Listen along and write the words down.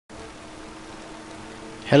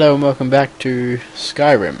Hello and welcome back to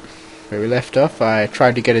Skyrim. Where we left off, I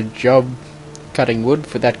tried to get a job cutting wood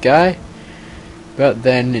for that guy, but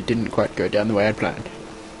then it didn't quite go down the way I'd planned.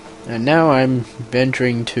 And now I'm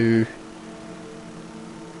venturing to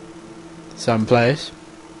some place.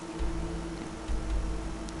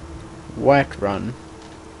 Whiterun.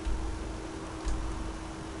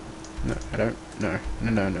 No, I don't.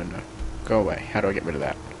 No. Go away. How do I get rid of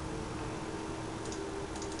that?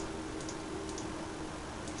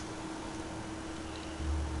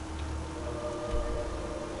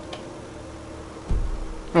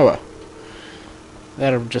 Oh well.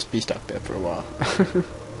 That'll just be stuck there for a while.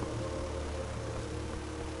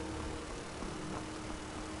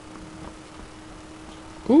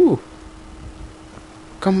 Ooh!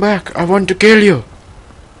 Come back! I want to kill you!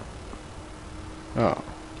 Oh.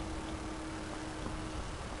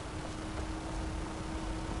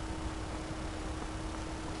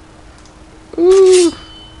 Ooh!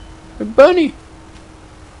 A bunny!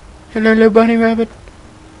 Hello, little bunny rabbit!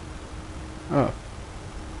 Oh.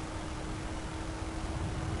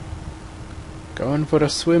 Going for a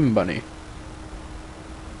swim, bunny.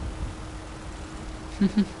 The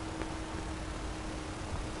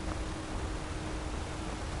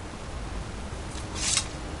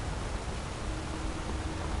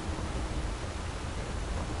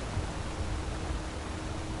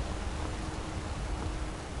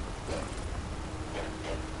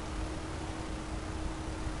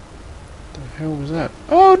hell was that?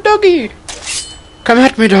 Oh, doggy! Come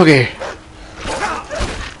at me, doggy!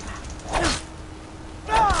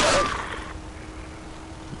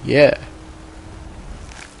 Yeah.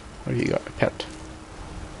 What have you got? A pet.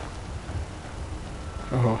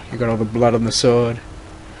 Oh, you got all the blood on the sword.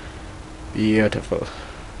 Beautiful.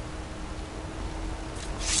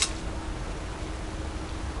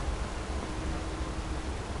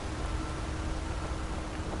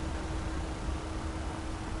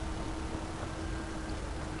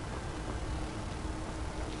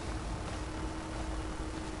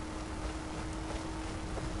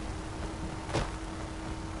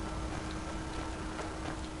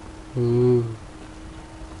 Ooh,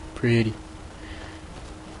 pretty.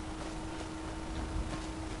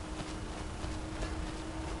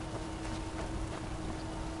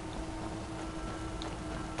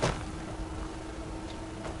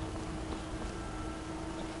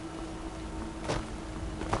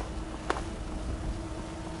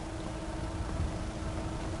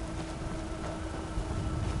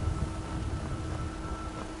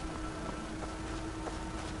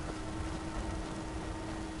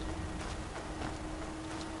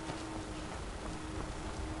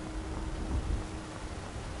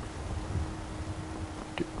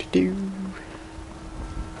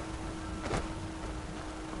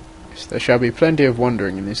 Yes, there shall be plenty of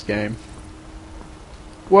wandering in this game.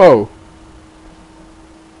 Whoa!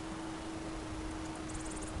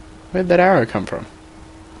 Where'd that arrow come from?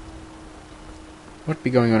 What be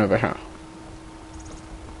going on over here?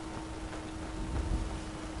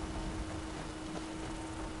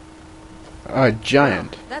 A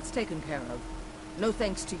giant. Well, that's taken care of. No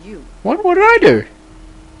thanks to you. What did I do?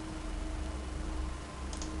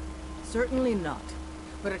 Certainly not.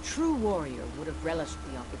 But a true warrior would have relished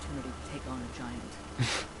the opportunity to take on a giant.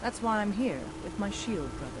 That's why I'm here, with my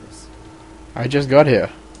shield brothers. I just got here.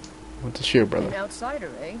 What's a shield brother? An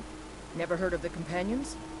outsider, eh? Never heard of the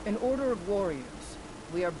Companions? An order of warriors.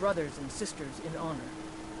 We are brothers and sisters in honor.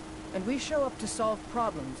 And we show up to solve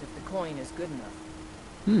problems if the coin is good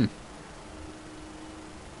enough.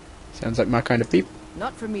 Sounds like my kind of people.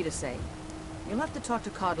 Not for me to say. You'll have to talk to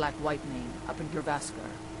Codlack Whitemane up in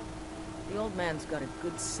Gervaskar. The old man's got a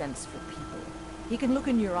good sense for people. He can look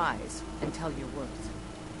in your eyes and tell your worth.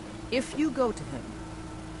 If you go to him,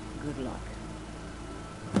 good luck.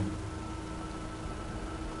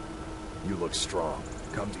 You look strong.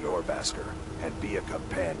 Come to Gervaskar and be a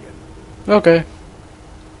companion. Okay.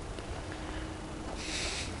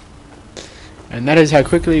 And that is how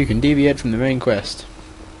quickly you can deviate from the main quest.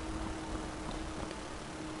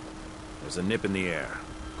 There's a nip in the air.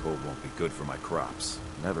 Cold won't be good for my crops.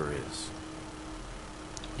 Never is.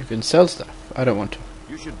 You can sell stuff. I don't want to.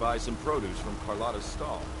 You should buy some produce from Carlotta's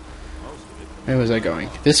stall. Most of it. Where was I going?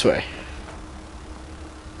 This way.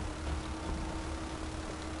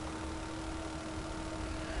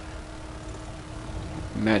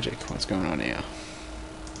 Magic. What's going on here?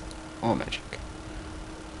 All magic.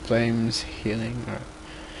 Flames, healing. Alright.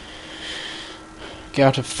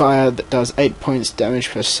 Gout of fire that does 8 points damage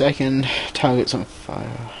per second. Targets on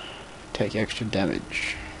fire. Take extra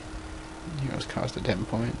damage. Heroes cast at 10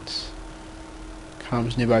 points.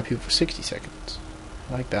 Calms nearby people for 60 seconds.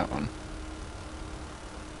 I like that one.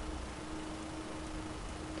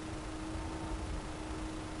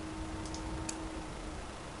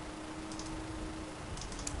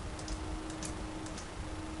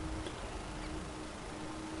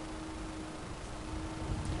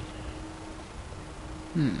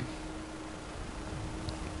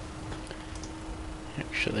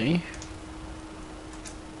 Actually,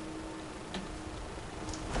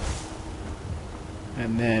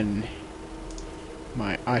 and then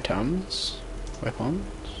my items, weapons.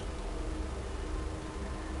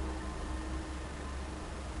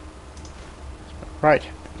 Right.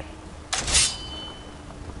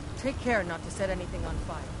 Take care not to set anything on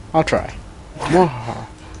fire. I'll try. Maha.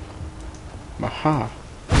 Maha.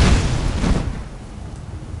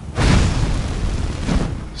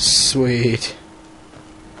 Sweet.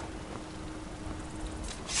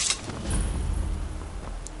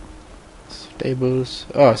 Stables.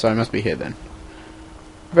 Oh, so I must be here then.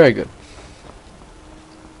 Very good.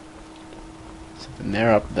 So then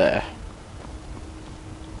they're up there.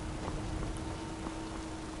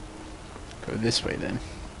 Go this way then.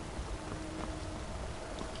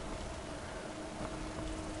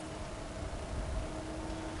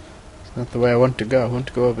 It's not the way I want to go. I want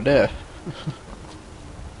to go over there.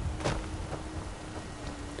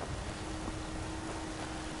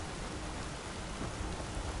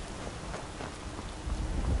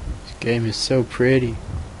 This game is so pretty.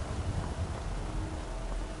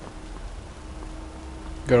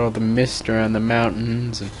 Got all the mist around the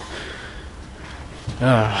mountains and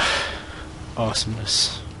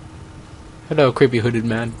awesomeness. Hello, creepy hooded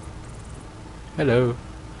man. Hello.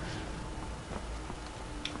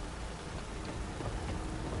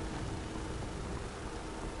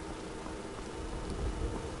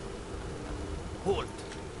 Halt.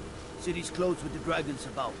 City's closed with the dragons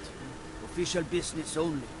about. Official business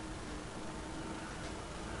only.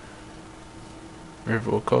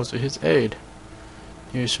 Riverwolf calls to his aid.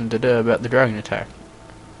 News from Dada about the dragon attack.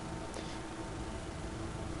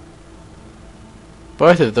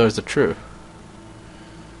 Both of those are true.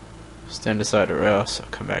 Stand aside or else. I'll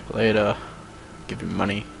come back later. Give him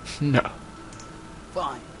money. No.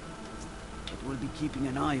 Fine. But we'll be keeping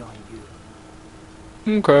an eye on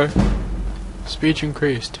you. Okay. Speech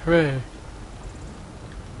increased. Hooray.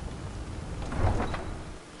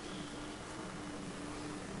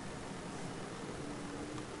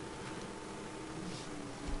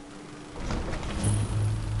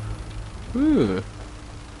 Ooh.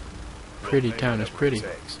 Pretty town is pretty.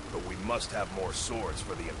 But we must have more swords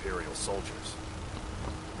for the Imperial soldiers.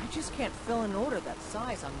 I just can't fill an order that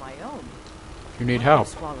size on my own. You need Why don't help.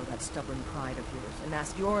 you swallow that stubborn pride of yours and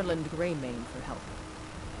ask Yorland Greymane for help.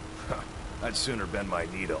 I'd sooner bend my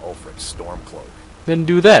knee to Ulfric's Stormcloak. Then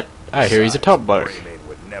do that. I hear he's a top bloke. Greymane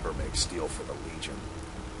would never make steel for the Legion.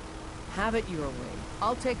 Have it your way.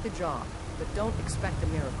 I'll take the job, but don't expect a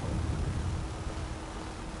miracle.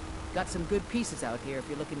 Got some good pieces out here if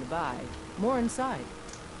you're looking to buy. More inside.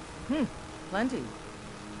 Plenty.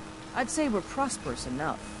 I'd say we're prosperous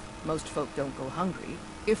enough. Most folk don't go hungry,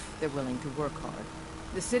 if they're willing to work hard.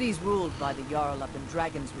 The city's ruled by the Jarl up in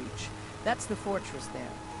Dragon's Reach. That's the fortress there.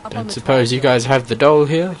 Up on Don't the suppose you tall hill. guys have the doll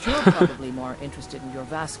here? But you're probably more interested in your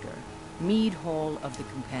Vasker, Mead Hall of the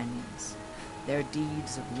Companions. Their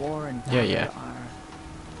deeds of war and valor Yeah.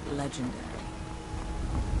 are legendary.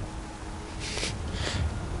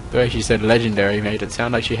 The way she said legendary made it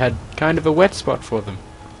sound like she had kind of a wet spot for them.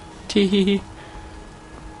 Tee.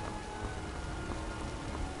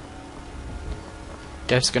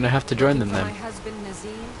 Guess gonna have to join them My then. husband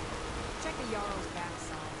Nazim. Check a Jarl's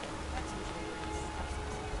backside. That's usually where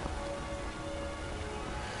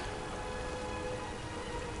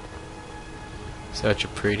it's Such a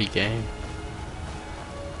pretty game.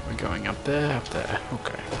 We're going up there,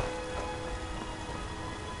 okay.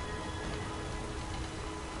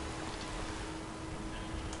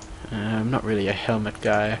 I'm not really a helmet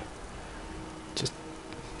guy.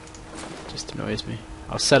 Just annoys me.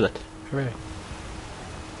 I'll sell it. Hooray.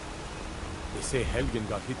 They say Helgen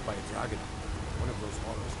got hit by a dragon. One of those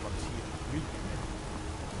horrors comes here. We'll be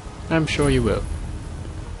ready. I'm sure you will.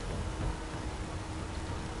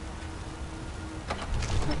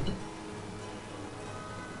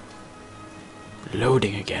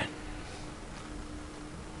 Loading again.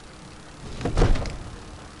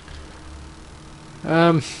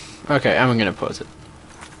 Okay, I'm gonna pause it.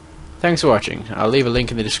 Thanks for watching. I'll leave a link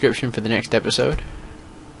in the description for the next episode.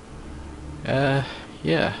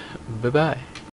 Yeah, bye-bye.